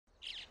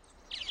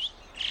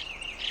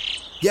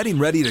Getting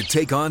ready to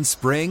take on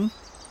spring?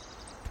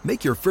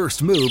 Make your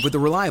first move with the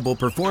reliable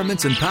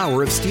performance and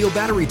power of Steel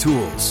battery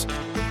tools.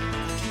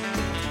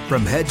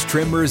 From hedge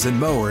trimmers and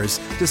mowers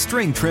to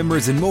string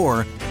trimmers and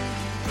more,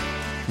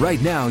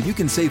 right now you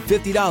can save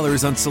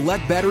 $50 on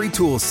select battery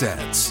tool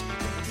sets.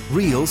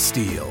 Real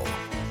Steel.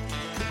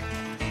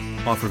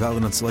 Offer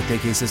valid on select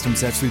AK system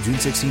sets through June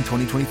 16,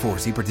 2024.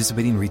 See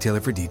participating retailer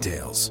for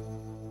details.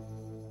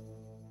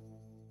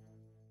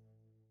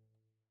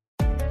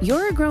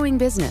 You're a growing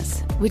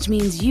business, which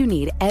means you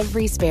need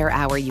every spare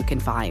hour you can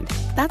find.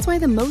 That's why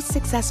the most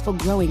successful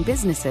growing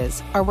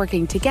businesses are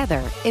working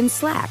together in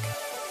Slack.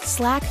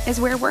 Slack is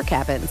where work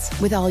happens,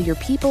 with all your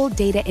people,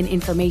 data, and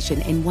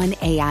information in one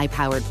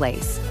AI-powered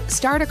place.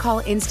 Start a call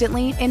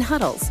instantly in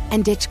huddles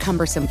and ditch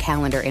cumbersome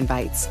calendar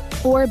invites.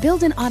 Or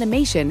build an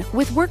automation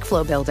with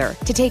Workflow Builder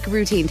to take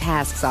routine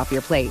tasks off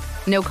your plate.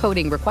 No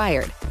coding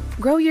required.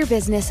 Grow your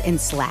business in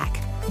Slack.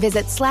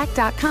 Visit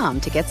slack.com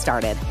to get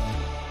started.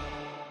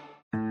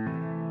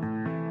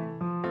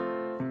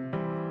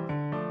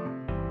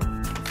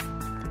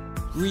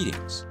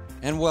 Greetings,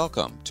 and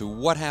welcome to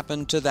What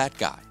Happened to That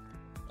Guy,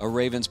 a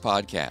Ravens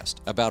podcast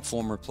about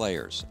former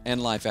players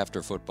and life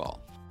after football.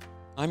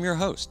 I'm your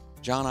host,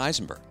 John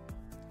Eisenberg.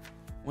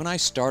 When I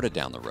started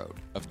down the road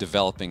of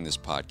developing this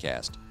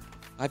podcast,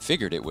 I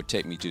figured it would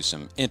take me to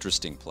some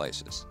interesting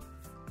places.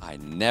 I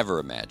never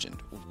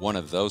imagined one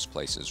of those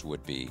places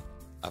would be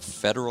a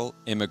federal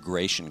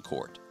immigration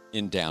court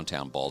in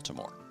downtown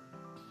Baltimore.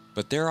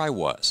 But there I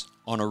was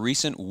on a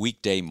recent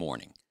weekday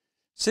morning,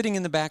 sitting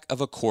in the back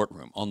of a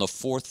courtroom on the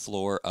 4th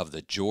floor of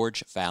the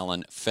George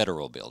Fallon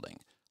Federal Building,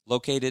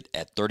 located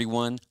at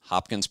 31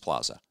 Hopkins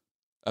Plaza,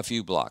 a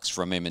few blocks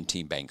from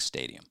M&T Bank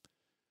Stadium.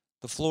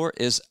 The floor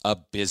is a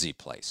busy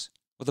place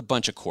with a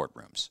bunch of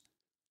courtrooms.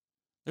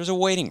 There's a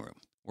waiting room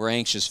where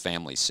anxious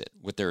families sit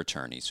with their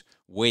attorneys,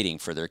 waiting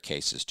for their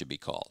cases to be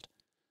called.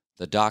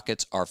 The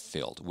dockets are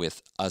filled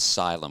with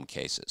asylum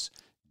cases,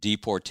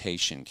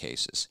 deportation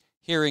cases,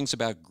 hearings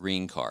about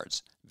green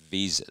cards,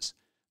 visas.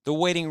 The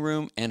waiting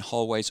room and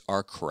hallways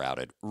are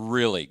crowded,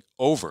 really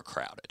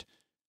overcrowded.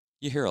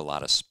 You hear a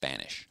lot of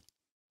Spanish.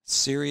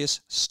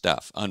 Serious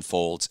stuff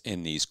unfolds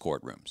in these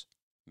courtrooms.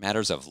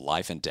 Matters of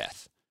life and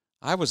death.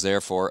 I was there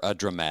for a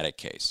dramatic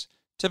case.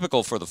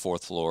 Typical for the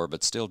 4th floor,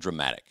 but still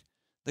dramatic.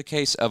 The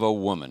case of a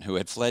woman who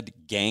had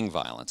fled gang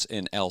violence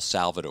in El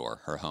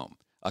Salvador, her home,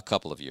 a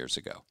couple of years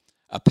ago.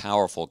 A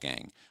powerful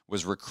gang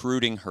was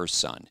recruiting her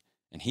son,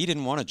 and he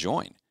didn't want to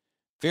join.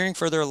 Fearing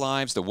for their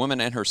lives, the woman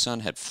and her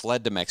son had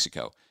fled to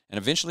Mexico and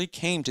eventually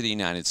came to the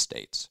United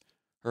States.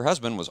 Her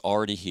husband was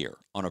already here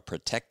on a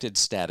protected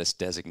status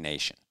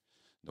designation.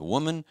 The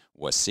woman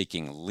was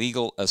seeking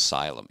legal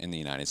asylum in the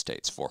United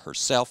States for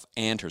herself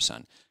and her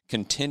son,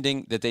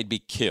 contending that they'd be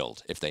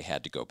killed if they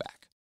had to go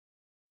back.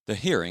 The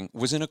hearing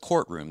was in a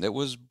courtroom that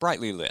was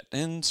brightly lit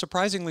and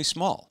surprisingly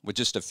small, with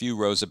just a few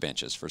rows of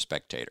benches for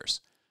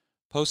spectators.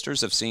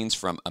 Posters of scenes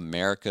from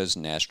America's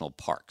national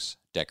parks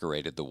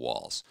decorated the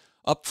walls.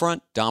 Up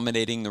front,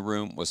 dominating the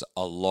room, was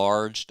a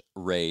large,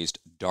 raised,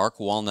 dark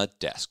walnut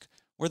desk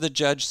where the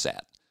judge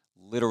sat,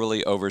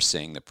 literally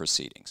overseeing the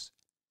proceedings.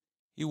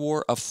 He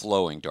wore a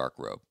flowing dark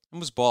robe and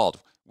was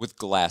bald, with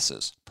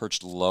glasses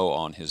perched low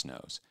on his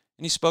nose,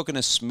 and he spoke in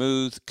a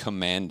smooth,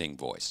 commanding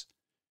voice.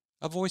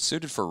 A voice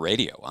suited for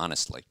radio,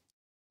 honestly.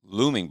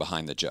 Looming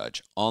behind the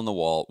judge on the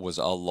wall was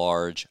a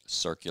large,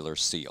 circular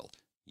seal,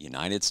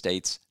 United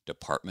States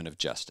Department of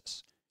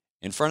Justice.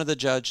 In front of the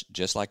judge,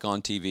 just like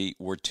on TV,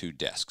 were 2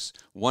 desks,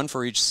 one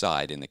for each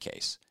side in the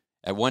case.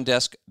 At one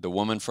desk, the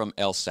woman from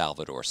El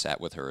Salvador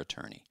sat with her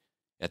attorney.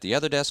 At the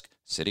other desk,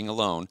 sitting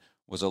alone,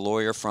 was a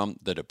lawyer from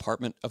the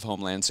Department of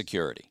Homeland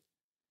Security,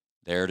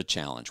 there to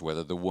challenge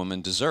whether the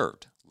woman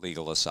deserved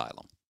legal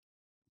asylum.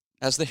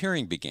 As the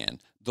hearing began,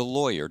 the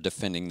lawyer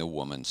defending the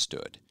woman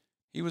stood.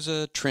 He was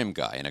a trim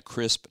guy in a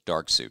crisp,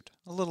 dark suit,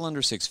 a little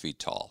under 6 feet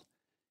tall.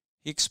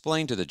 He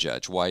explained to the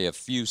judge why a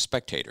few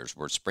spectators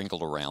were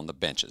sprinkled around the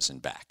benches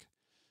and back.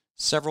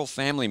 Several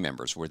family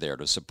members were there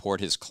to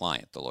support his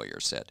client, the lawyer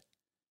said.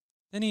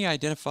 Then he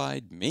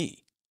identified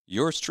me,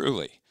 yours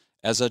truly,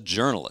 as a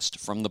journalist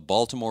from the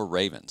Baltimore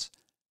Ravens.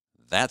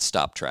 That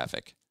stopped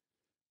traffic.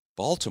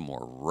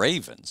 Baltimore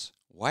Ravens?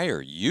 Why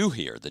are you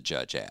here? The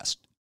judge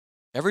asked.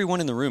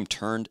 Everyone in the room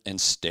turned and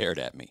stared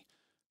at me.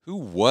 Who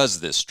was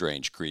this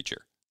strange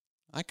creature?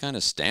 I kind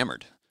of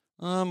stammered.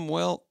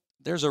 Well,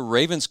 there's a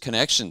Ravens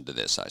connection to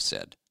this, I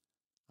said.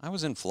 I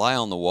was in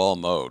fly-on-the-wall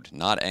mode,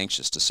 not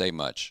anxious to say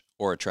much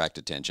or attract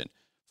attention.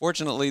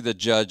 Fortunately, the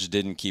judge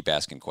didn't keep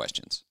asking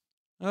questions.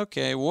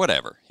 Okay,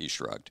 whatever, he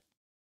shrugged.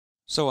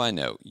 So I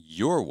know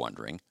you're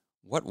wondering,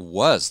 what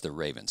was the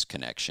Ravens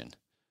connection?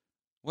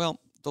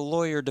 Well, the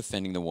lawyer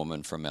defending the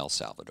woman from El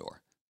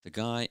Salvador, the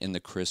guy in the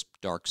crisp,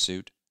 dark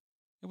suit,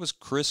 it was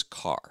Chris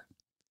Carr.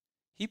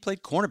 He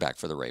played cornerback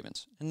for the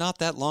Ravens, and not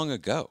that long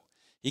ago.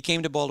 He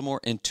came to Baltimore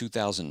in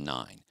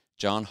 2009,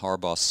 John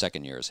Harbaugh's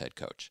second year as head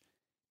coach.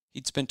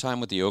 He'd spent time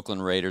with the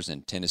Oakland Raiders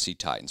and Tennessee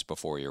Titans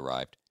before he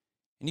arrived,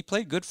 and he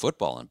played good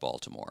football in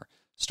Baltimore,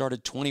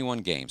 started 21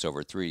 games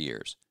over 3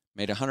 years,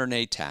 made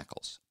 108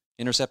 tackles,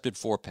 intercepted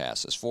 4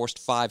 passes, forced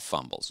 5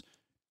 fumbles.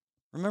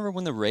 Remember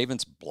when the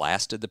Ravens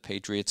blasted the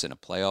Patriots in a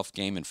playoff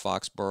game in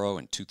Foxborough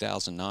in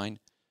 2009?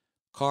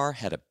 Carr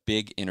had a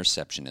big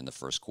interception in the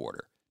first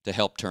quarter to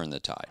help turn the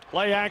tide.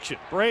 Play action.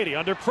 Brady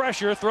under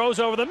pressure, throws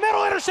over the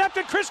middle,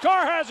 intercepted. Chris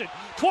Carr has it.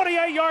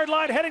 28-yard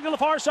line, heading to the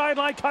far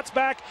sideline, cuts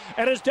back,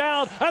 and is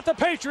down at the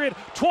Patriot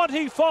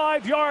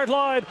 25-yard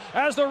line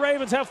as the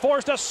Ravens have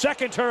forced a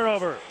second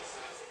turnover.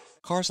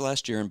 Carr's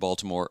last year in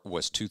Baltimore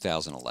was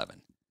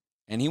 2011,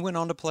 and he went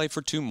on to play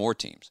for 2 more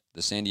teams,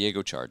 the San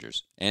Diego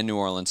Chargers and New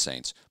Orleans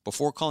Saints,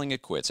 before calling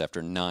it quits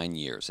after 9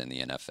 years in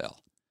the NFL.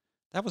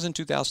 That was in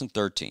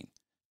 2013,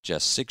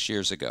 just 6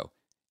 years ago,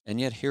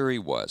 and yet here he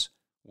was,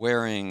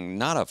 wearing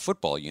not a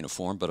football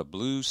uniform but a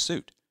blue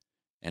suit,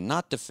 and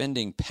not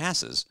defending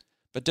passes,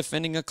 but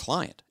defending a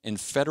client in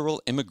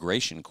federal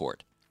immigration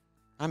court.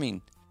 I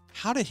mean,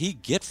 how did he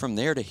get from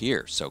there to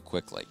here so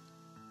quickly?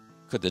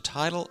 Could the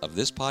title of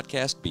this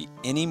podcast be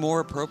any more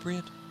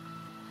appropriate?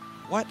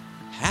 What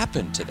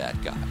happened to that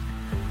guy?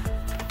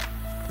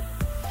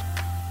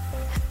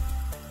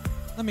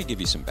 Let me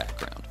give you some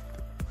background.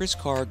 Chris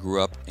Carr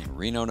grew up in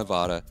Reno,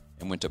 Nevada,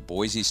 and went to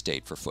Boise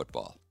State for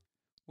football.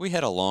 We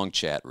had a long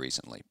chat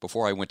recently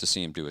before I went to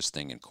see him do his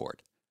thing in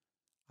court.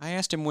 I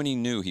asked him when he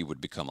knew he would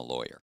become a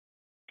lawyer.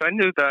 I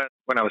knew that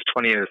when I was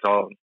 20 years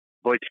old,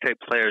 Boise State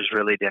players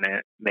really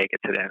didn't make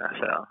it to the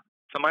NFL.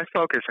 So my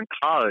focus in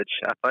college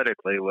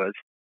athletically was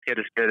get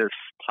as good as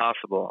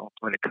possible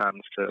when it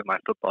comes to my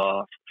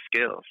football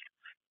skills.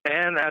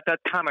 And at that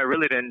time, I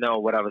really didn't know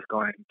what I was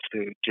going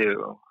to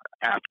do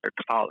after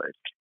college.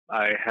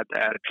 I had the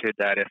attitude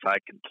that if I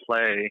can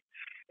play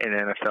in the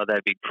NFL,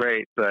 that'd be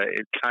great, but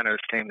it kind of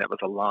seemed that was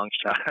a long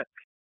shot.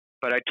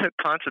 But I took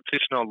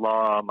constitutional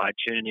law my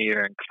junior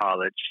year in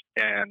college,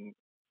 and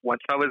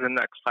once I was in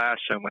that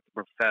classroom with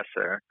the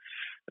professor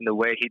and the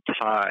way he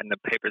taught and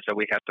the papers that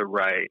we had to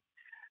write,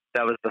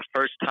 that was the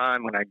first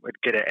time when I would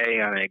get an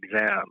A on an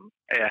exam.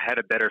 I had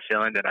a better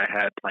feeling than I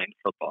had playing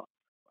football.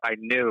 I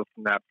knew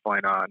from that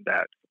point on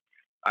that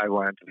I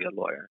wanted to be a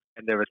lawyer,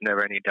 and there was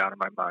never any doubt in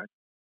my mind.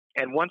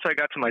 And once I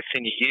got to my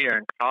senior year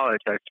in college,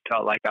 I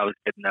felt like I was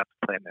good enough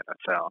to play in the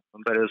NFL.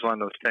 But it was one of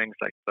those things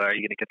like, are you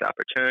going to get the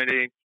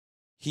opportunity?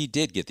 He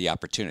did get the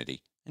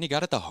opportunity, and he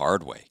got it the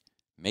hard way,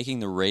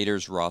 making the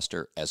Raiders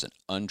roster as an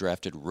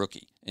undrafted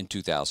rookie in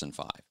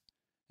 2005.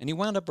 And he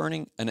wound up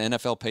earning an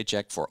NFL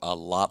paycheck for a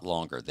lot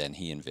longer than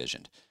he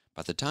envisioned.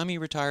 By the time he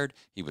retired,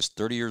 he was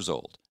 30 years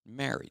old,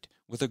 married,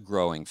 with a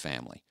growing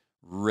family,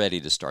 ready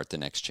to start the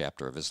next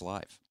chapter of his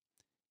life.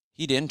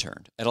 He'd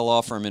interned at a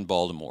law firm in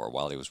Baltimore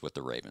while he was with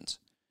the Ravens.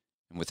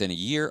 And within a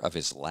year of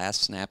his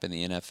last snap in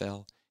the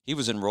NFL, he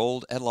was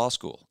enrolled at law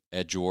school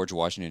at George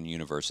Washington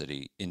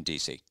University in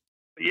D.C.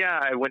 Yeah,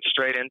 I went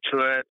straight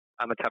into it.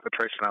 I'm the type of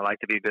person, I like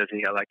to be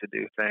busy. I like to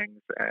do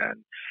things.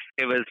 And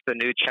it was the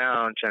new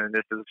challenge, and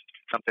this is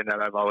something that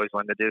I've always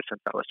wanted to do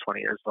since I was 20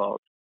 years old.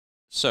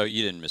 So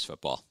you didn't miss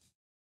football?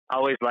 I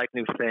always liked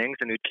new things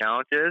and new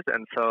challenges,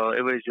 and so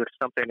it was just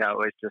something that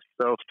was just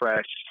so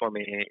fresh for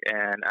me,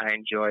 and I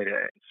enjoyed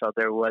it. So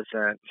there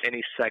wasn't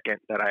any second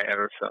that I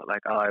ever felt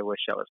like, oh, I wish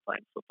I was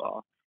playing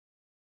football.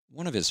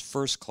 One of his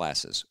first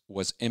classes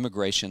was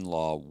Immigration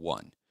Law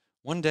 1.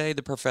 One day,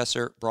 the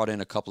professor brought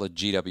in a couple of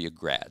GW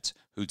grads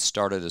who'd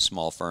started a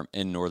small firm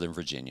in Northern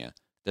Virginia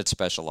that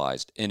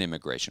specialized in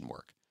immigration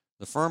work.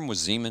 The firm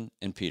was Zeman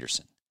and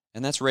Peterson,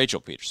 and that's Rachel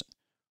Peterson,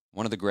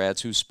 one of the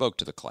grads who spoke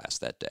to the class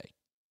that day.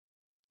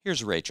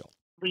 Here's Rachel.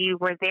 We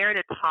were there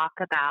to talk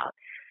about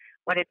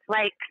what it's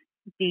like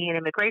being an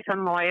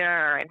immigration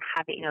lawyer and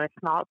having a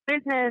small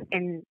business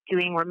and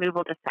doing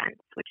removal defense,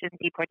 which is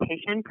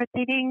deportation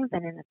proceedings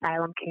and in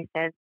asylum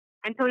cases.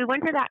 And so we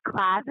went to that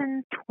class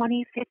in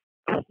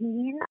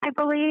 2015, I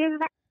believe,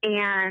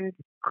 and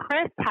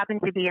Chris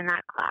happened to be in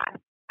that class.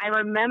 I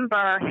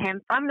remember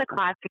him from the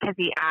class because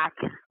he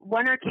asked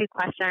 1 or 2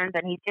 questions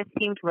and he just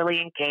seemed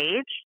really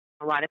engaged.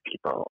 A lot of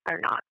people are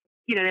not.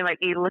 They might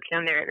be looking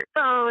on their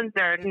phones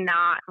or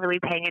not really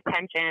paying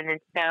attention. And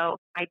so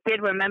I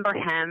did remember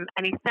him,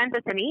 and he sent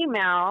us an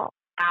email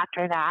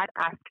after that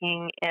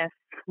asking if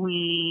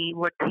we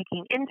were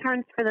taking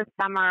interns for the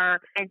summer.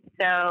 And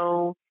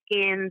so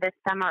in the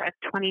summer of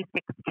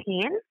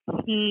 2016,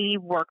 he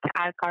worked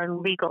as our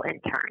legal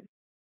intern.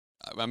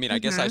 I mean, I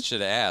guess I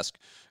should ask,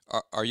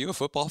 are you a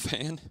football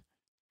fan?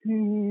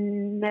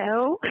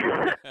 No,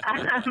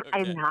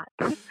 I'm not.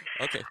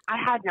 Okay. I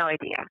had no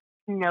idea,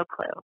 no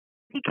clue.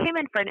 He came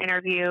in for an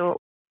interview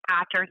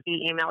after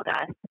he emailed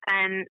us,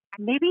 and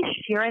maybe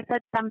Shira said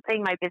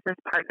something, my business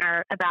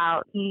partner,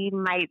 about he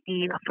might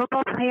be a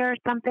football player or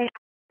something.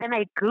 Then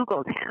I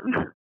Googled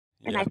him,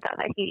 and I saw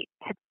that he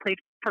had played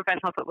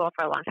professional football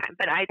for a long time,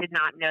 but I did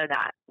not know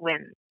that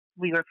when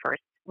we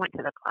first went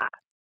to the class.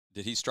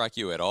 Did he strike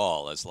you at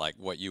all as like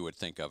what you would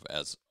think of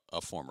as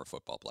a former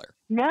football player?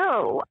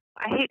 No.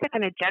 I hate to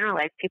kind of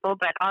generalize people,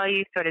 but all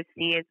you sort of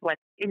see is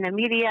what's in the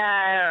media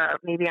or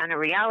maybe on a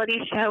reality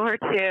show or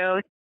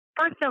two.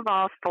 First of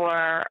all, for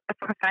a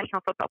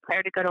professional football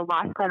player to go to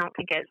law school, I don't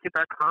think it's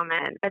super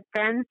common. But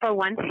then for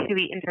one to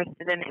be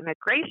interested in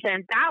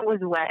immigration, that was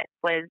what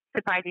was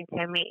surprising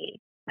to me,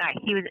 that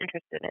he was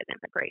interested in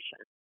immigration.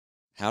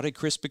 How did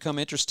Chris become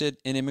interested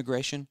in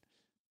immigration?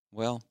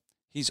 Well,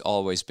 he's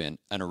always been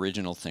an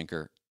original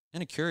thinker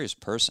and a curious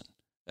person,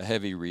 a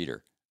heavy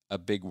reader, a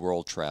big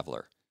world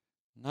traveler.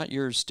 Not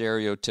your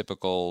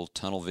stereotypical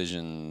tunnel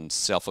vision,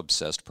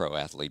 self-obsessed pro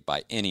athlete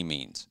by any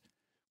means.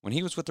 When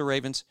he was with the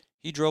Ravens,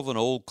 he drove an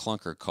old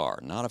clunker car,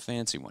 not a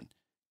fancy one.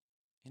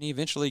 And he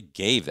eventually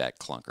gave that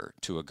clunker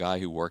to a guy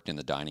who worked in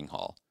the dining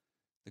hall.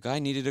 The guy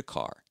needed a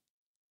car.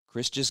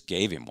 Chris just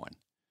gave him one.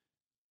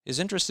 His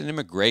interest in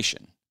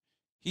immigration,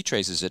 he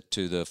traces it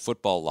to the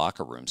football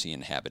locker rooms he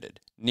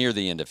inhabited near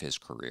the end of his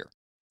career.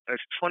 It was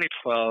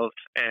 2012,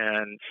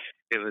 and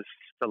it was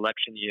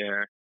election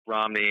year.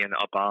 Romney and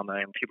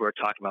Obama, and people were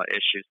talking about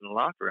issues in the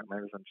locker room.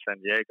 I was in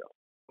San Diego.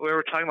 We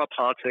were talking about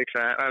politics,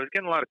 and I was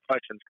getting a lot of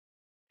questions.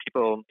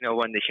 People,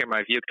 wanted to hear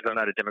my view because I'm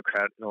not a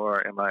Democrat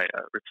nor am I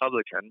a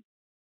Republican.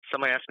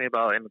 Somebody asked me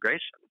about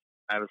immigration.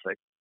 I was like,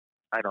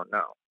 I don't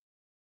know.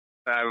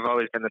 I've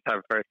always been the type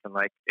of person,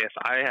 like, if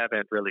I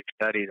haven't really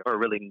studied or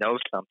really know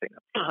something,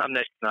 I'm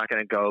just not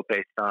going to go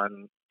based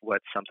on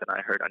what's something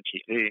I heard on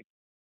TV.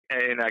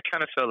 And I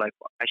kind of feel like,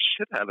 well, I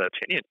should have an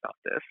opinion about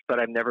this, but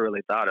I've never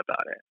really thought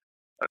about it.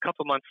 A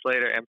couple months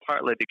later, and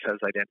partly because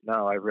I didn't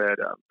know, I read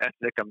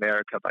Ethnic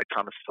America by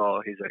Thomas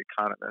Sowell. He's an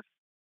economist.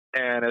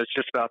 And it was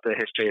just about the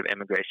history of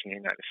immigration in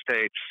the United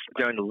States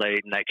during the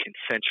late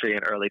 19th century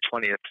and early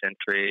 20th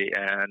century,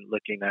 and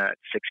looking at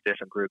 6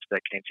 different groups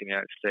that came to the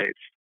United States.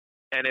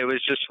 And it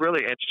was just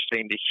really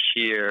interesting to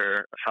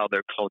hear how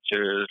their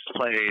cultures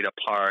played a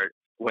part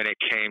when it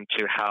came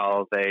to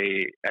how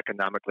they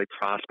economically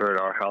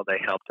prospered or how they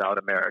helped out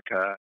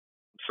America.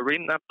 So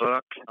reading that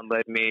book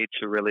led me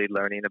to really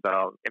learning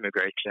about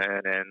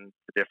immigration and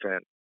the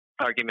different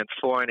arguments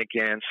for and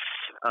against,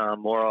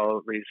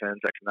 moral reasons,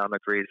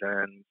 economic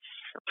reasons,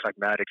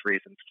 pragmatic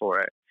reasons for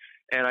it.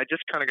 And I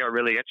just kind of got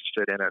really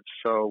interested in it.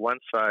 So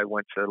once I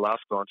went to law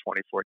school in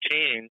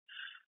 2014,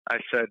 I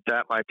said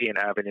that might be an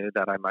avenue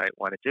that I might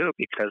want to do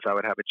because I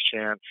would have a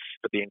chance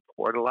to be in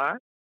court a lot.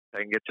 I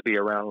can get to be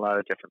around a lot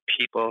of different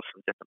people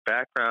from different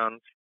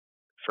backgrounds.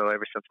 So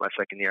ever since my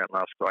second year in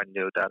law school, I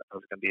knew that I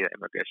was going to be an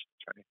immigration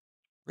attorney.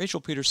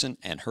 Rachel Peterson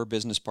and her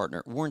business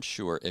partner weren't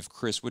sure if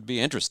Chris would be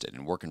interested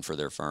in working for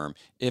their firm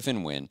if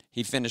and when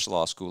he finished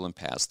law school and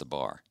passed the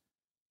bar.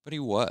 But he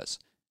was.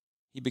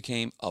 He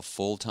became a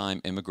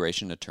full-time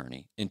immigration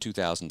attorney in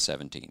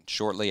 2017,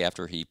 shortly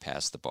after he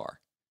passed the bar.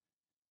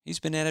 He's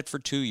been at it for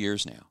 2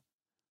 years now.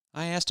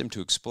 I asked him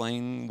to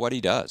explain what he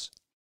does.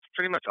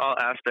 Pretty much all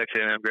aspects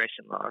of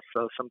immigration law.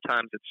 So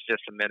sometimes it's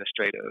just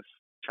administrative,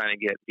 trying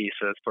to get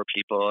visas for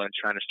people and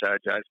trying to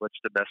strategize what's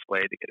the best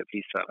way to get a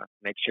visa.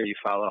 Make sure you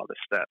follow all the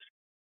steps.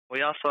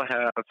 We also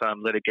have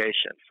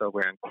litigation, so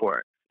we're in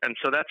court. And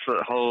so that's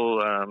a whole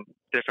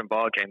different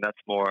ballgame. That's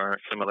more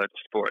similar to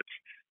sports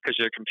because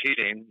you're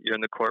competing, you're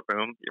in the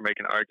courtroom, you're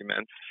making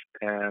arguments,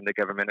 and the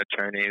government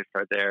attorneys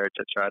are there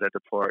to try to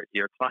deport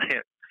your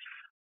client.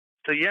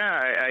 So yeah,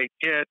 I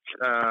get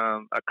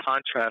a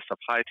contrast of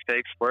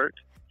high-stakes work,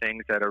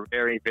 things that are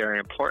very, very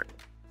important.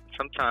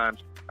 Sometimes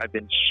I've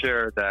been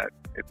sure that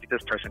if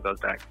this person goes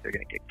back, they're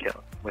going to get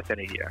killed within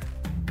a year.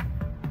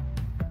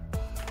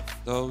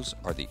 Those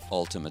are the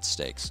ultimate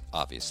stakes,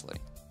 obviously.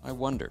 I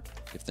wondered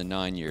if the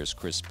 9 years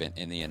Chris spent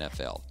in the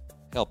NFL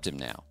helped him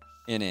now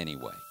in any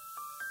way.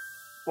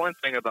 One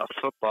thing about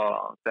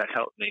football that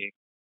helped me,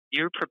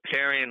 you're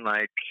preparing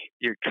like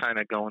you're kind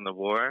of going to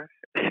war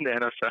in the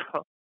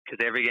NFL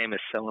because every game is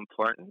so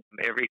important.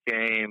 Every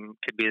game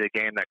could be the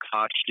game that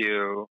costs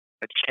you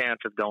a chance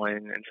of going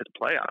into the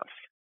playoffs.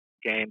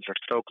 Games are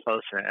so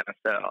close in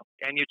the NFL.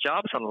 And your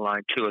job's on the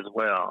line, too, as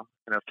well.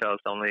 NFL is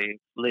the only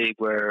league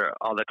where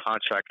all the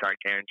contracts aren't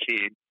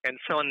guaranteed. And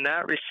so in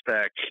that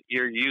respect,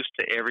 you're used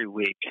to every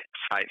week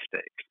high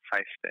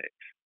stakes.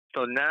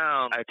 So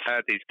now I've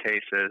had these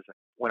cases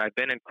when I've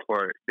been in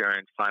court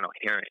during final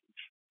hearings.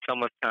 It's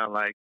almost kind of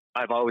like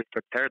I've always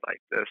prepared like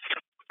this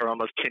for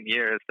almost 10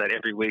 years, that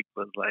every week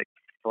was like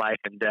life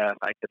and death.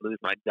 I could lose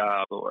my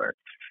job or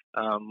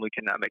we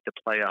cannot make the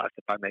playoffs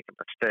if I make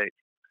a mistake.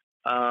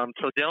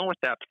 So dealing with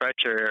that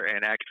pressure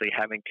and actually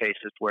having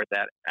cases where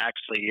that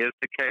actually is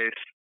the case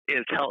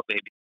is helped me.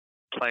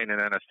 Playing in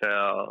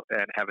NFL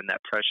and having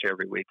that pressure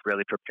every week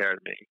really prepared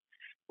me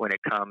when it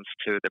comes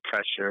to the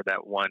pressure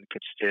that one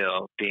could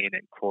feel being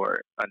in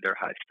court under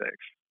high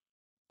stakes.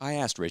 I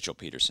asked Rachel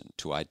Peterson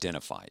to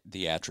identify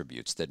the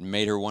attributes that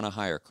made her want to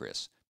hire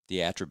Chris,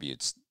 the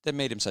attributes that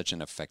made him such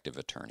an effective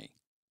attorney.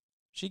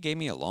 She gave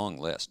me a long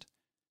list.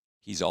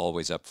 He's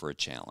always up for a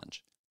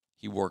challenge.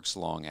 He works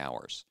long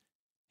hours.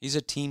 He's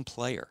a team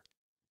player.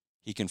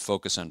 He can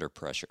focus under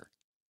pressure.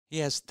 He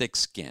has thick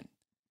skin.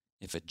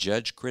 If a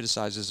judge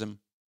criticizes him,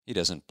 he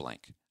doesn't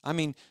blink. I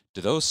mean,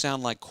 do those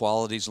sound like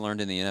qualities learned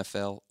in the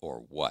NFL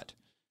or what?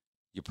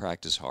 You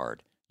practice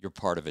hard. You're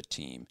part of a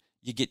team.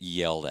 You get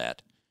yelled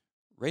at.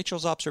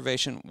 Rachel's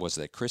observation was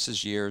that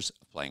Chris's years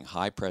of playing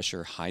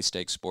high-pressure,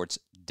 high-stakes sports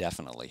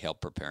definitely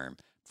helped prepare him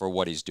for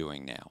what he's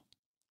doing now.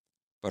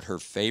 But her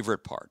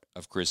favorite part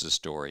of Chris's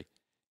story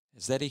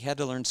is that he had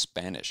to learn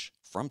Spanish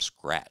from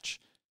scratch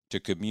to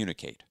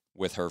communicate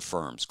with her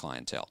firm's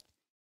clientele.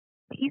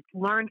 He's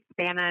learned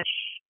Spanish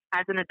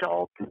as an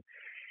adult,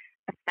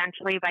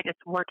 essentially by just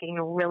working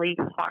really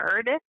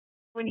hard.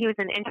 When he was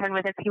an intern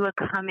with us, he would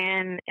come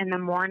in the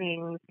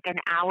mornings, an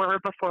hour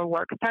before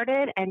work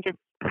started, and just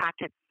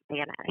practice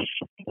Spanish.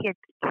 He had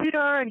a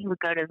tutor, and he would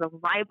go to the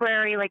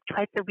library like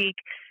twice a week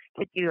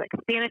to do like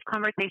Spanish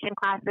conversation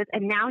classes.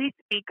 And now he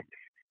speaks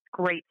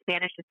great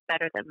Spanish. It's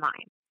better than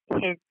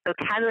mine. His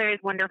vocabulary is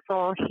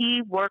wonderful.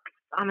 He works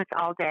almost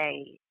all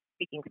day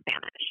speaking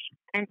Spanish.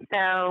 And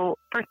so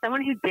for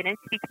someone who didn't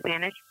speak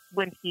Spanish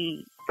when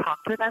he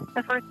talked with us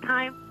the first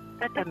time,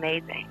 that's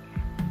amazing.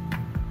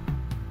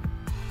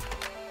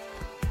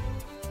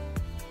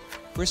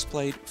 Chris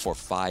played for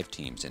 5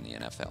 teams in the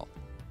NFL,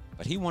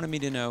 but he wanted me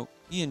to know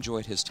he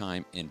enjoyed his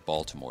time in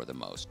Baltimore the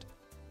most.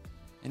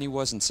 And he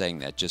wasn't saying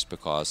that just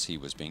because he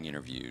was being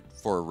interviewed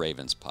for a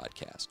Ravens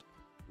podcast.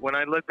 When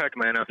I look back at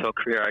my NFL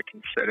career, I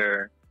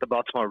consider the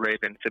Baltimore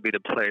Ravens to be the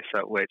place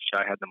at which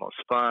I had the most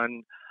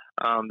fun,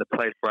 the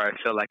place where I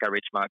feel like I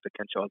reached my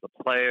potential as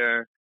a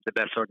player, the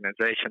best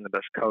organization, the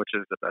best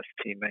coaches, the best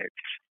teammates,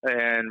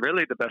 and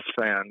really the best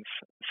fans.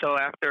 So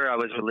after I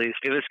was released,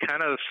 it was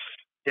kind of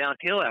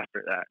downhill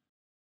after that.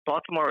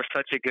 Baltimore was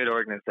such a good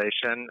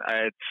organization.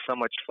 I had so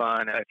much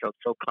fun. I felt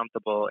so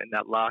comfortable in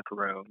that locker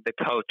room. The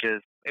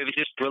coaches, it was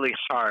just really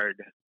hard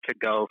to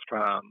go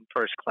from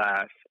first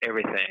class,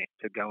 everything,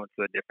 to go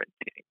into a different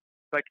team.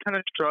 So I kind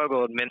of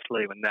struggled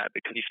mentally with that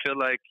because you feel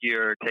like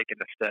you're taking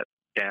a step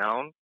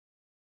down.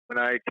 When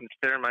I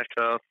consider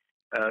myself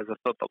as a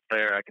football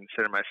player, I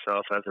consider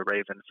myself as a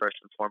Raven first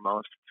and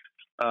foremost.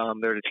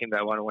 They're the team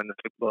that want to win the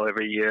Super Bowl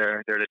every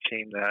year. They're the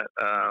team that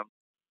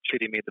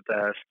treating me the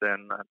best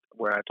and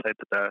where I played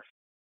the best.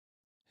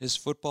 His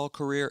football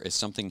career is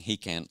something he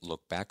can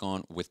look back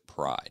on with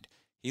pride.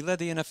 He led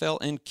the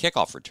NFL in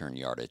kickoff return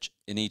yardage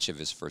in each of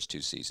his first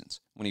 2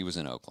 seasons when he was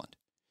in Oakland.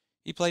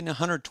 He played in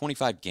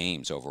 125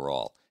 games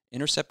overall,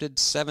 intercepted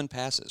 7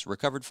 passes,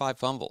 recovered 5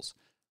 fumbles,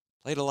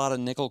 played a lot of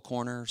nickel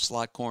corner,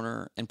 slot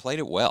corner, and played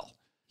it well.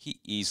 He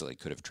easily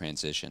could have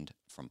transitioned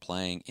from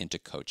playing into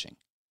coaching.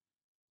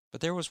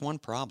 But there was one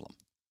problem.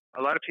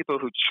 A lot of people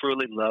who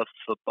truly love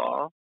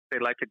football, they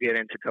like to get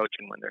into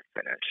coaching when they're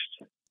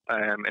finished.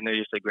 And they're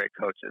usually great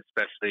coaches,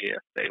 especially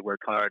if they work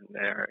hard and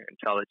they're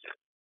intelligent.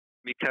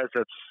 Because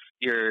of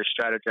your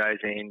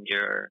strategizing,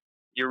 you're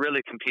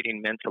really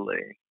competing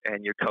mentally,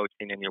 and you're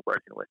coaching and you're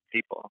working with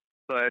people.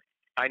 But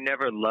I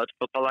never loved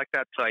football like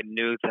that, so I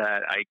knew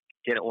that I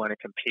didn't want to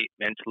compete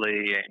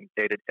mentally and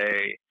day to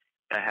day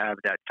to have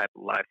that type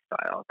of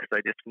lifestyle, because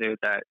I just knew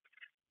that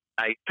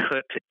I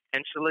could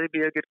potentially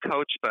be a good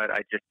coach, but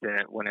I just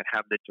didn't want to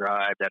have the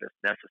drive that is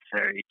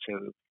necessary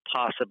to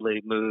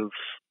possibly move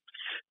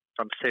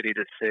from city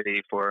to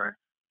city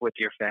with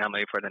your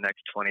family for the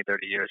next 20,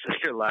 30 years of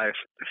your life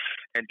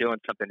and doing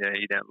something that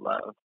you didn't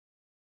love.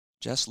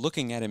 Just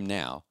looking at him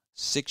now,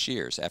 6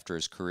 years after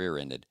his career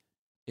ended,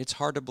 it's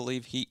hard to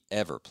believe he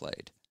ever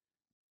played.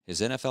 His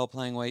NFL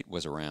playing weight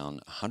was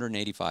around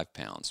 185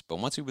 pounds, but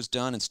once he was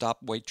done and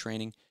stopped weight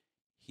training,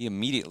 he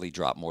immediately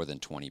dropped more than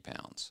 20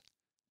 pounds.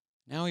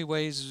 Now he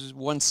weighs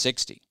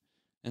 160.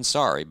 And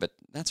sorry, but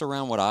that's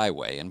around what I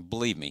weigh, and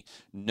believe me,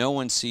 no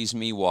one sees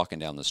me walking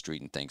down the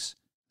street and thinks,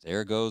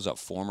 there goes a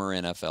former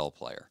NFL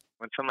player.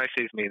 When somebody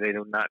sees me, they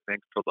do not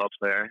think football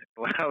player.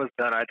 When I was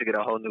done, I had to get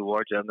a whole new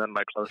wardrobe, then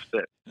my clothes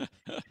fit.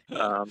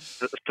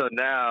 So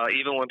now,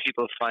 even when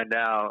people find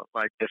out,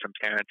 like different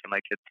parents in my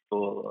kids'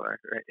 school or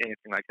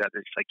anything like that,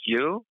 they're just like,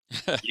 you?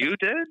 You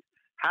did?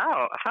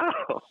 How?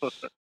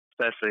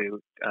 Especially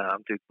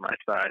due to my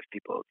size,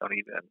 people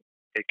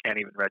they can't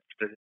even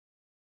register.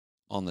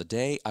 On the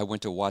day I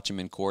went to watch him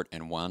in court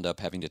and wound up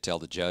having to tell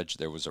the judge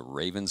there was a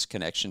Ravens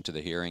connection to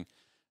the hearing,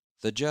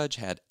 the judge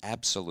had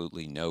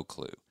absolutely no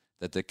clue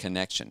that the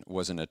connection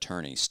was an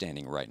attorney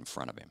standing right in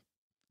front of him.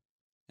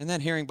 And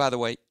that hearing, by the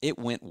way, it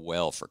went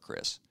well for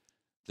Chris.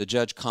 The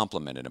judge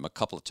complimented him a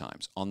couple of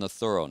times on the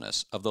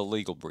thoroughness of the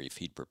legal brief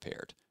he'd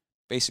prepared,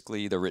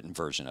 basically the written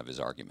version of his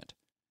argument.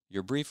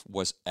 Your brief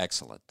was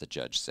excellent, the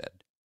judge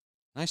said.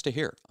 Nice to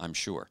hear, I'm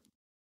sure.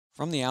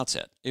 From the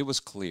outset, it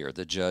was clear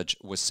the judge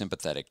was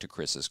sympathetic to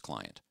Chris's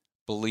client,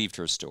 believed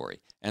her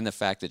story, and the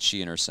fact that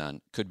she and her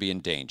son could be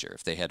in danger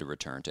if they had to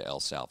return to El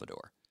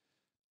Salvador.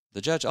 The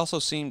judge also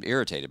seemed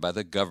irritated by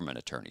the government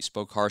attorney,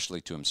 spoke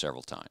harshly to him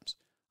several times.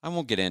 I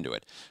won't get into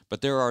it,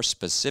 but there are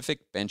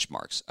specific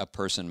benchmarks a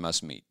person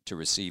must meet to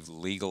receive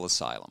legal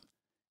asylum.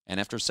 And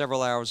after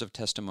several hours of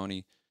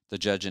testimony, the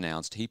judge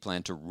announced he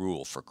planned to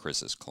rule for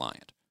Chris's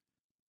client.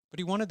 But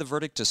he wanted the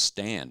verdict to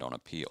stand on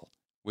appeal,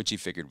 which he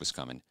figured was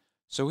coming,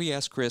 so he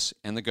asked Chris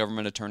and the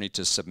government attorney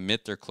to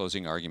submit their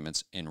closing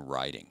arguments in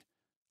writing,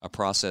 a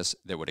process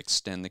that would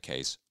extend the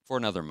case for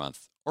another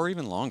month or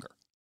even longer.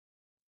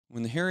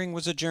 When the hearing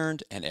was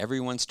adjourned and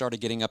everyone started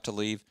getting up to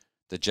leave,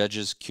 the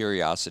judge's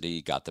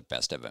curiosity got the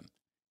best of him.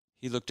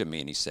 He looked at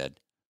me and he said,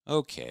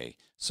 "Okay,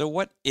 so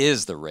what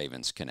is the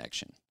Ravens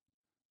connection?"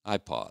 I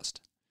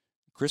paused.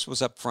 Chris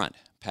was up front,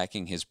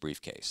 packing his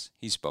briefcase.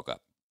 He spoke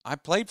up. I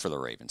played for the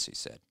Ravens, he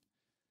said.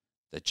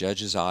 The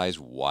judge's eyes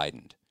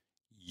widened.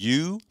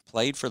 You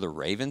played for the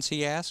Ravens,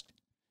 he asked.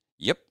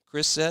 Yep,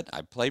 Chris said.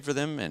 I played for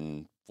them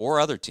and 4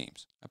 other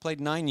teams. I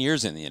played 9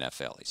 years in the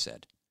NFL, he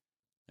said.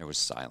 There was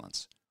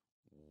silence.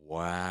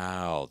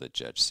 Wow, the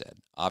judge said,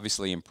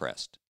 obviously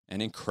impressed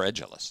and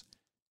incredulous.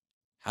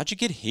 How'd you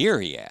get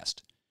here, he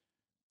asked.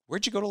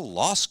 Where'd you go to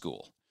law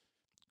school?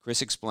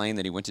 Chris explained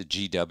that he went to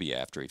GW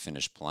after he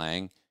finished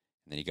playing,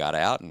 and then he got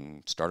out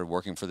and started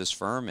working for this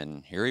firm,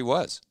 and here he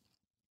was.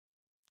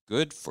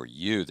 Good for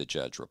you, the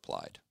judge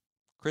replied.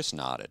 Chris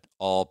nodded,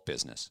 all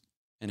business,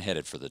 and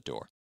headed for the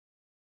door.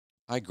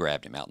 I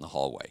grabbed him out in the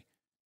hallway.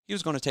 He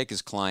was going to take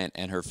his client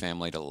and her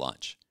family to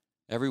lunch.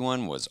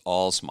 Everyone was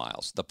all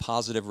smiles. The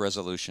positive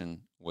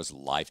resolution was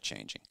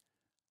life-changing.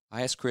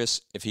 I asked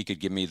Chris if he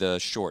could give me the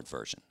short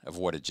version of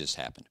what had just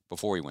happened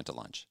before he went to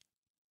lunch.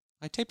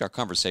 I taped our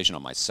conversation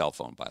on my cell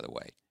phone, by the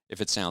way,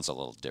 if it sounds a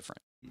little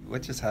different.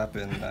 What just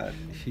happened,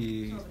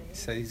 he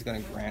said he's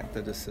going to grant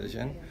the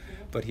decision,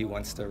 but he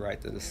wants to write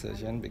the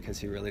decision because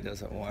he really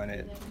doesn't want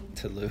it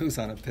to lose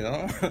on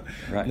appeal.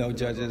 Right. No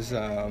judges,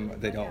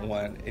 they don't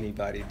want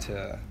anybody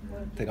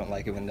they don't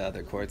like it when the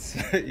other courts,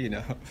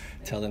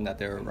 tell them that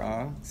they were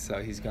wrong.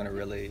 So he's going to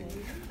really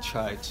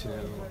try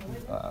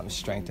to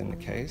strengthen the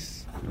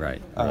case.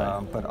 Right.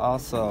 But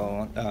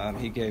also,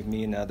 he gave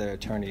me and the other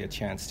attorney a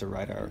chance to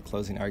write our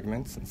closing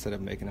arguments instead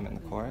of making them in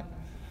the court,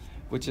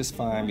 which is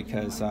fine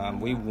because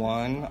we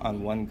won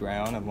on one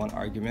ground and one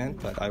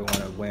argument, but I want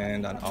to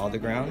win on all the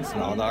grounds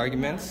and all the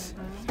arguments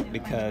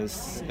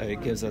because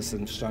it gives us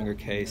a stronger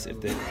case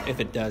if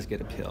it does get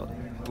appealed.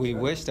 We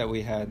wish that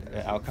we had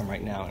an outcome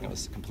right now and it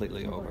was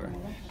completely over.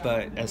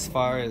 But as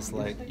far as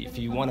if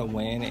you want to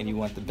win and you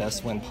want the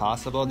best win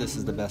possible, this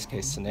is the best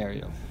case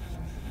scenario.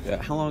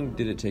 How long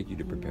did it take you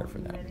to prepare for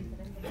that?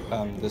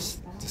 This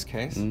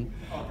case?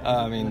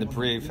 Mm-hmm. The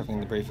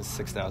brief is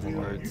 6,000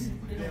 words,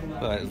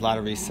 but a lot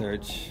of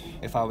research.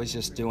 If I was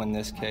just doing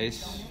this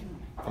case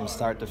from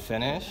start to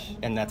finish,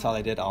 and that's all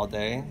I did all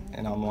day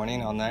and all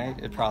morning, all night,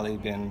 it'd probably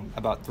been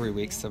about 3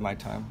 weeks of my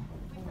time.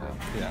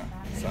 Yeah,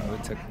 so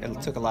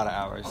it took a lot of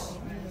hours.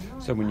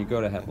 So when you go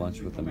to have lunch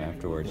with them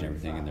afterwards and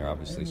everything, and they're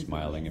obviously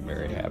smiling and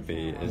very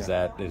happy, is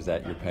that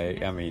your pay?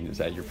 Is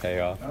that your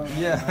payoff?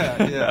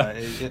 Yeah.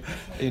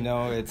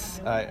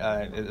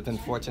 I've been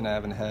fortunate I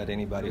haven't had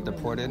anybody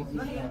deported,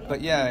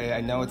 but yeah,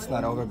 I know it's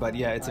not over. But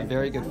yeah, it's a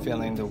very good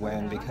feeling to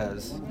win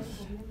because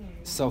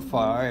so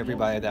far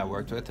everybody that I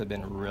worked with have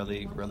been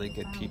really, really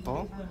good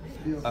people,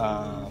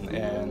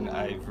 and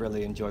I've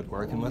really enjoyed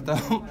working with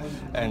them.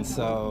 And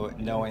so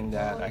knowing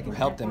that I can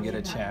help them get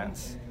a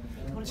chance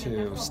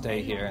to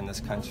stay here in this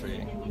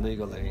country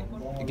legally,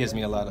 it gives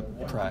me a lot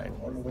of pride.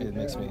 It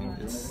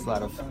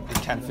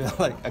kind of feel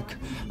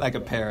like a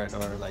parent,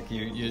 or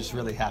you're just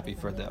really happy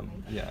for them.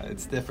 Yeah,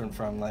 it's different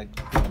from being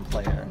a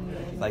player.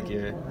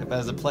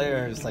 As a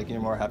player, it's you're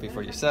more happy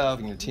for yourself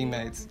and your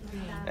teammates,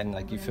 and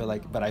you feel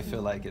but I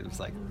feel like it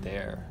was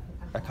their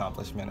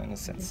accomplishment in a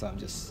sense. So I'm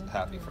just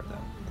happy for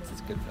them. It's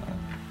a good feeling.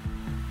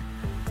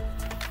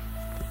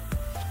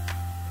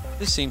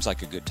 This seems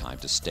like a good time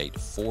to state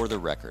for the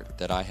record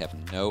that I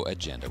have no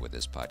agenda with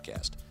this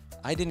podcast.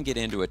 I didn't get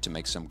into it to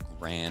make some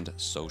grand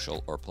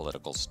social or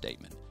political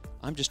statement.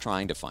 I'm just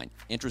trying to find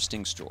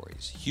interesting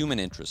stories, human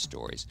interest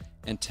stories,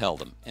 and tell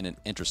them in an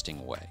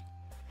interesting way.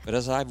 But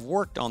as I've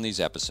worked on these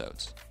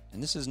episodes,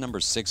 and this is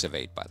number 6 of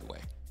 8, by the way,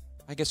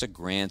 I guess a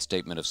grand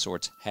statement of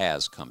sorts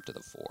has come to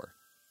the fore.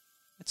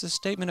 It's a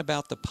statement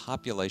about the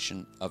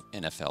population of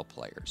NFL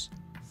players,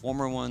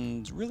 former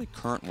ones, really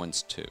current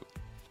ones too.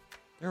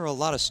 There are a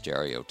lot of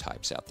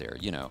stereotypes out there,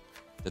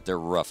 that they're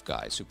rough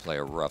guys who play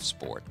a rough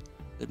sport,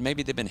 that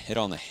maybe they've been hit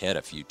on the head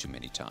a few too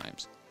many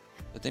times,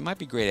 that they might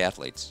be great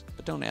athletes,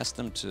 but don't ask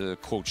them to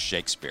quote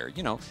Shakespeare,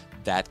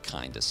 that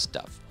kind of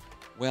stuff.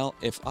 Well,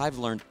 if I've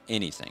learned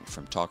anything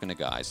from talking to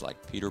guys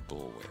like Peter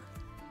Boulware,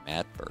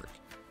 Matt Burke,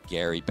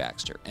 Gary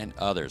Baxter, and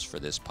others for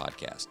this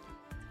podcast,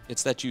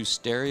 it's that you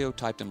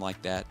stereotype them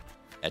like that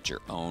at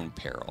your own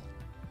peril.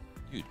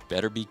 You'd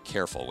better be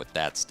careful with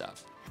that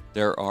stuff.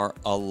 There are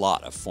a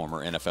lot of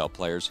former NFL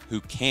players who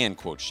can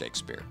quote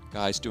Shakespeare,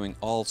 guys doing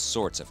all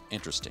sorts of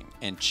interesting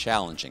and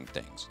challenging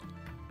things.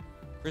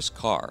 Chris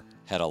Carr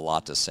had a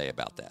lot to say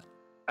about that.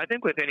 I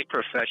think with any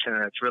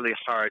profession, it's really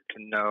hard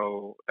to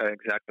know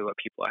exactly what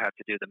people have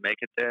to do to make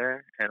it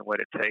there and what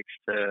it takes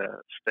to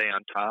stay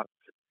on top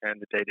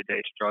and the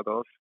day-to-day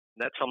struggles.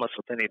 That's almost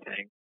with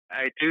anything.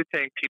 I do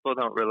think people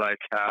don't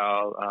realize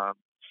how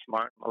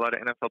smart a lot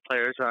of NFL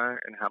players are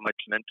and how much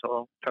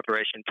mental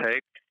preparation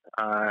takes.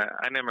 I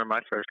remember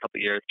my first couple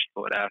of years,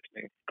 people would ask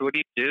me, what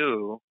do you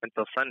do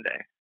until Sunday?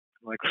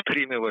 I'm like, what do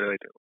you mean, what do I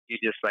do? You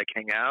just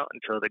hang out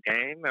until the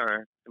game?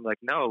 Or I'm like,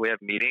 no, we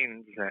have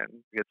meetings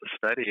and we get to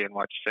study and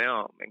watch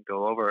film and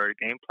go over our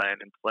game plan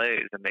and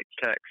plays and make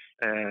checks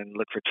and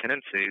look for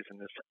tendencies. And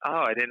this,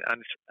 I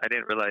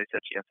didn't realize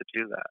that you have to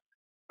do that.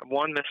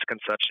 One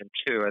misconception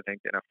too, I think,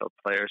 NFL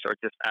players or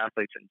just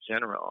athletes in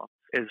general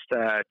is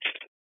that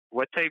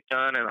what they've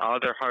done and all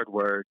their hard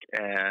work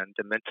and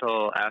the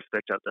mental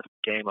aspect of the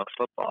game of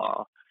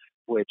football,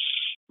 which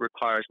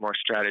requires more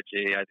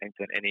strategy, I think,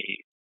 than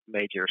any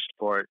major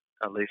sport,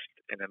 at least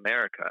in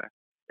America,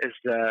 is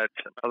that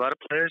a lot of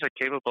players are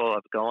capable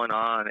of going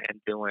on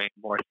and doing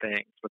more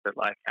things with their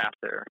life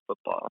after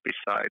football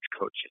besides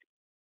coaching.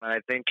 And I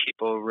think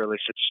people really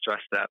should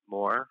stress that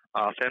more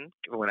often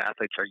when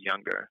athletes are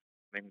younger,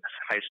 in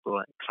high school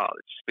and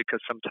college,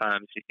 because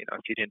sometimes, if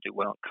you didn't do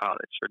well in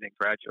college or didn't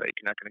graduate,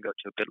 you're not going to go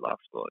to a good law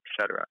school,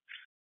 etc.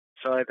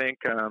 So I think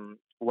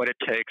what it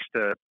takes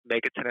to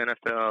make it to the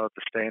NFL,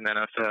 to stay in the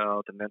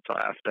NFL, the mental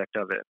aspect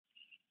of it,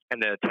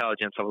 and the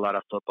intelligence of a lot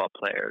of football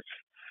players.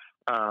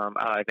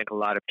 I think a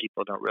lot of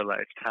people don't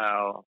realize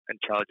how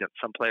intelligent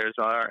some players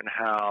are and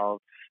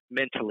how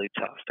mentally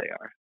tough they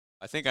are.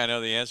 I think I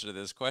know the answer to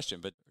this question,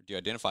 but do you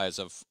identify as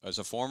a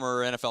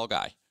former NFL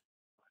guy?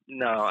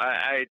 No,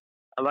 I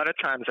a lot of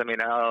times,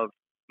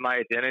 my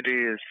identity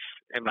is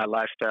and my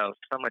lifestyle is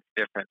so much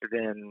different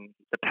than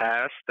the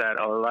past that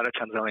a lot of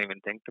times I don't even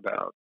think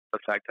about the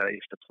fact that I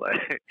used to play.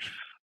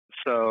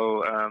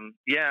 So,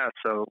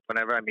 so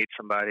whenever I meet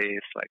somebody,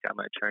 it's like I'm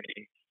an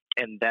attorney.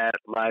 And that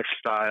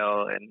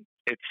lifestyle, and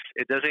it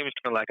doesn't even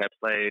feel like I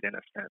played in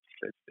a sense.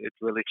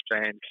 It's really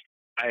strange.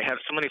 I have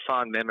so many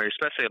fond memories,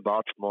 especially in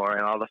Baltimore,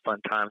 and all the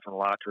fun times in the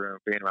locker room,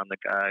 being around the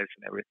guys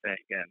and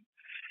everything. And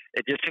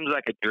it just seems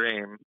like a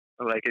dream,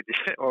 or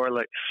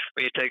like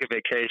when you take a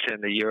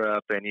vacation to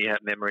Europe and you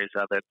have memories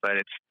of it, but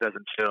it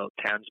doesn't feel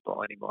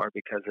tangible anymore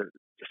because it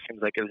just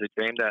seems like it was a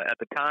dream that at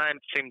the time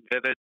seemed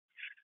vivid,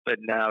 but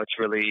now it's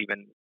really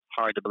even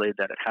hard to believe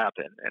that it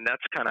happened. And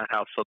that's kind of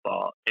how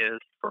football is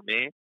for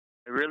me.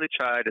 I really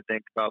try to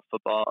think about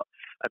football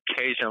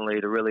occasionally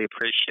to really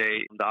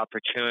appreciate the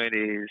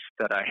opportunities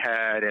that I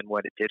had and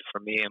what it did for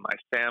me and my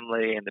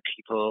family and the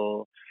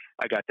people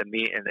I got to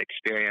meet and the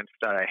experience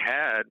that I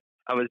had.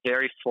 I was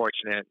very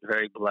fortunate,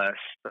 very blessed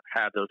to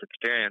have those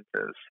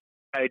experiences.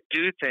 I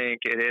do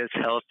think it is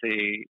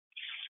healthy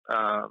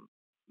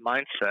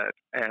mindset,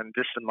 and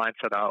this is the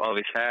mindset I've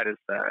always had, is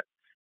that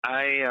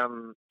I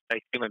am a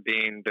human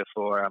being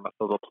before I'm a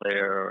football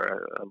player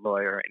or a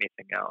lawyer or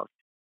anything else.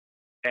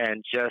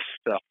 And just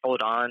to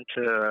hold on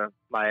to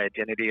my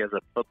identity as a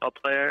football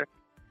player,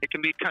 it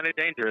can be kind of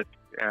dangerous.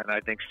 And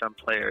I think some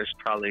players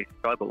probably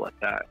struggle with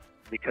that,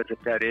 because if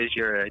that is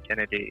your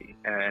identity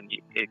and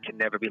it can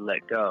never be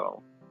let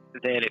go,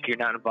 then if you're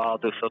not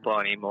involved with football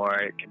anymore,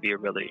 it can be a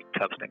really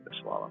tough thing to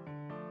swallow.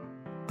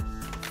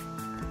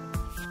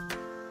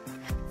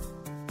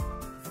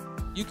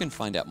 You can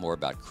find out more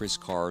about Chris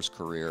Carr's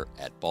career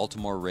at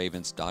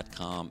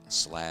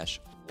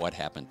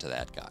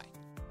BaltimoreRavens.com/whathappenedtothatguy.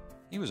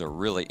 He was a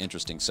really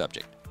interesting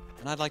subject,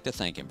 and I'd like to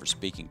thank him for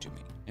speaking to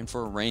me and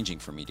for arranging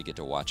for me to get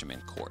to watch him in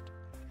court.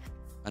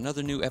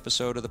 Another new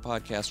episode of the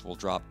podcast will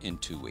drop in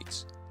 2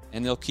 weeks,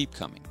 and they'll keep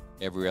coming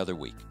every other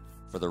week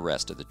for the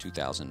rest of the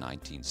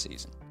 2019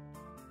 season.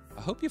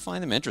 I hope you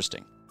find them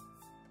interesting.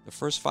 The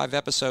first 5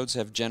 episodes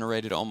have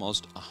generated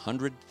almost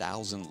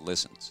 100,000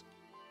 listens,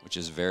 which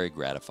is very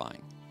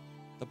gratifying.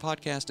 The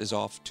podcast is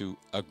off to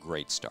a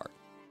great start.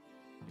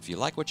 If you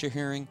like what you're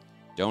hearing,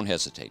 don't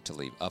hesitate to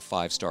leave a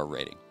 5-star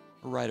rating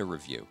or write a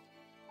review.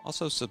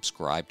 Also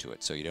subscribe to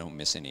it so you don't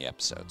miss any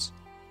episodes.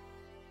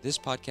 This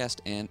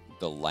podcast and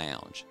The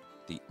Lounge,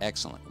 the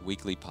excellent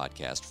weekly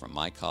podcast from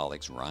my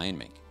colleagues Ryan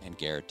Mink and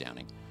Garrett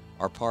Downing,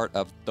 are part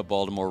of the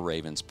Baltimore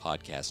Ravens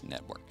Podcast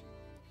Network.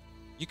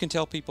 You can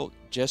tell people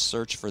just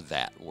search for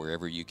that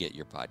wherever you get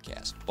your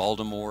podcast,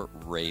 Baltimore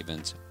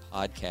Ravens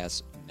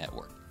Podcast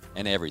Network,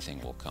 and everything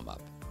will come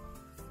up.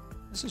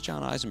 This is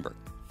John Eisenberg.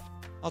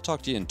 I'll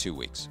talk to you in 2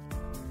 weeks.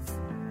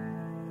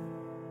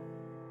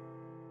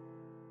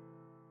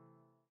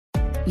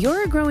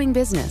 You're a growing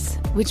business,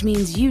 which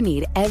means you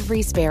need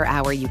every spare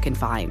hour you can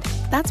find.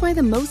 That's why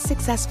the most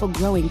successful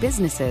growing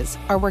businesses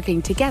are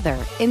working together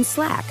in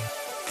Slack.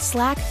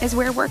 Slack is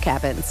where work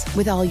happens,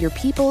 with all your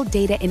people,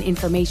 data, and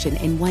information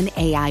in one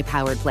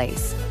AI-powered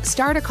place.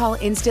 Start a call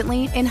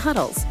instantly in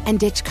huddles and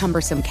ditch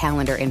cumbersome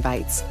calendar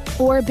invites.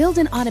 Or build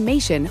an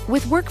automation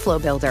with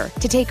Workflow Builder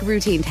to take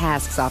routine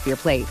tasks off your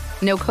plate.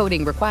 No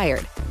coding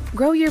required.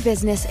 Grow your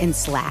business in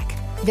Slack.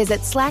 Visit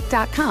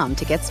slack.com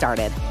to get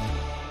started.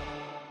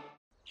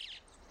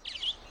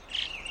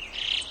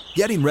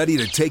 Getting ready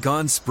to take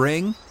on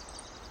spring?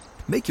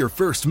 Make your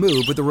first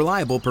move with the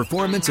reliable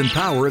performance and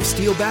power of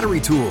Steel battery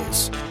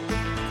tools.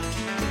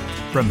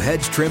 From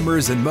hedge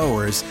trimmers and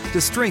mowers to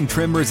string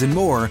trimmers and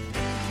more,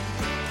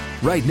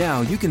 right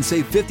now you can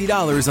save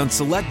 $50 on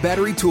select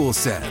battery tool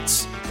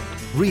sets.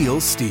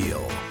 Real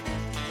Steel.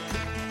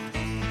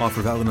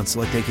 Offer valid on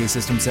select AK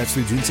system sets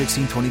through June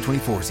 16,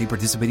 2024. See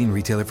participating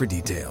retailer for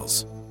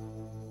details.